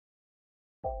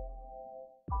Hello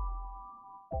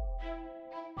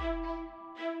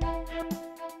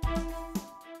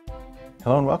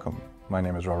and welcome. My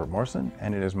name is Robert Morrison,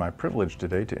 and it is my privilege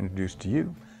today to introduce to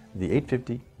you the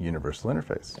 850 Universal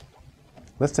Interface.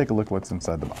 Let's take a look at what's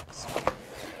inside the box.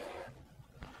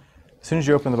 As soon as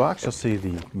you open the box, you'll see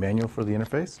the manual for the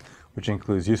interface, which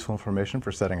includes useful information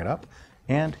for setting it up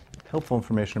and helpful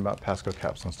information about PASCO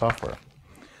capstone software.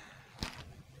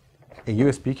 A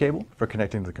USB cable for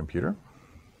connecting to the computer,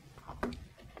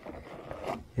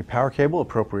 a power cable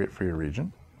appropriate for your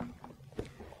region,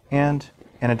 and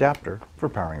an adapter for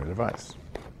powering the device.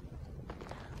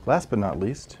 Last but not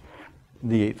least,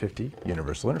 the 850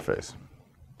 Universal Interface.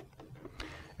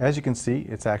 As you can see,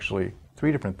 it's actually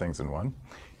three different things in one.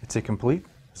 It's a complete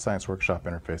Science Workshop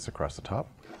interface across the top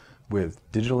with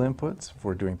digital inputs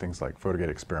for doing things like photogate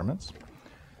experiments,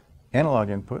 analog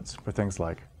inputs for things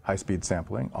like high-speed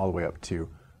sampling all the way up to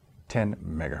 10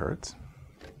 megahertz.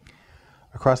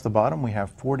 Across the bottom, we have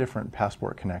 4 different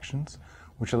Passport connections,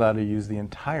 which allow you to use the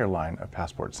entire line of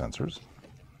Passport sensors.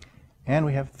 And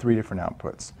we have 3 different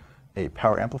outputs. A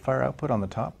power amplifier output on the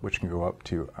top, which can go up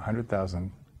to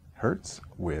 100,000 hertz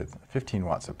with 15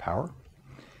 watts of power,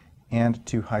 and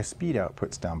 2 high-speed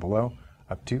outputs down below,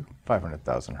 up to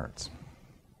 500,000 hertz.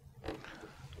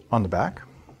 On the back,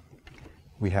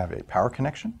 we have a power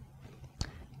connection,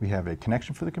 we have a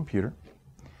connection for the computer,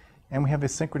 and we have a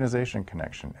synchronization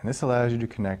connection. And this allows you to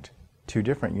connect 2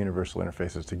 different universal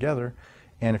interfaces together,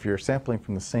 and if you're sampling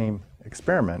from the same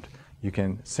experiment, you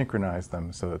can synchronize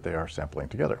them so that they are sampling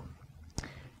together.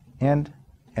 And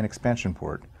an expansion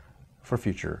port for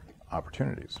future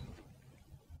opportunities.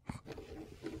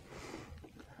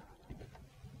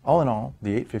 All in all,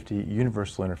 the 850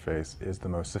 Universal Interface is the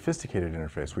most sophisticated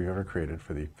interface we've ever created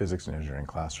for the physics and engineering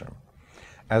classroom.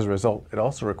 As a result, it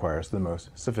also requires the most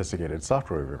sophisticated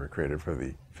software we've ever created for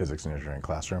the physics and engineering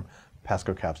classroom,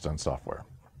 PASCO capstone software.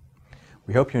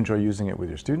 We hope you enjoy using it with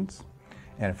your students,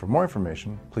 and for more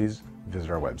information, please visit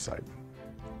our website.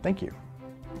 Thank you.